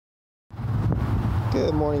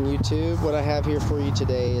Good morning, YouTube. What I have here for you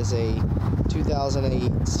today is a 2008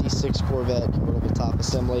 C6 Corvette convertible top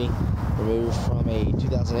assembly removed from a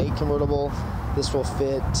 2008 convertible. This will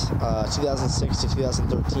fit 2006 to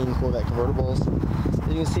 2013 Corvette convertibles. As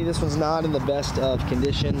you can see, this one's not in the best of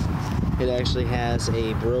condition. It actually has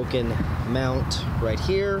a broken mount right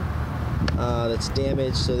here that's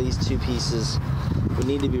damaged, so these two pieces would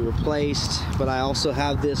need to be replaced. But I also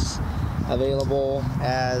have this available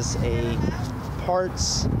as a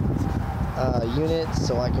parts unit,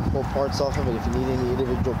 so I can pull parts off of it. If you need any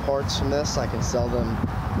individual parts from this, I can sell them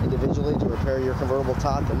individually to repair your convertible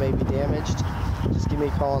top that may be damaged. Just give me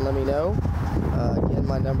a call and let me know. Again,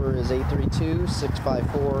 my number is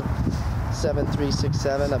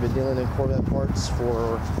 832-654-7367. I've been dealing in Corvette parts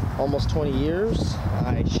for almost 20 years.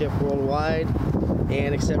 I ship worldwide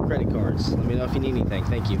and accept credit cards. Let me know if you need anything.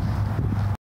 Thank you.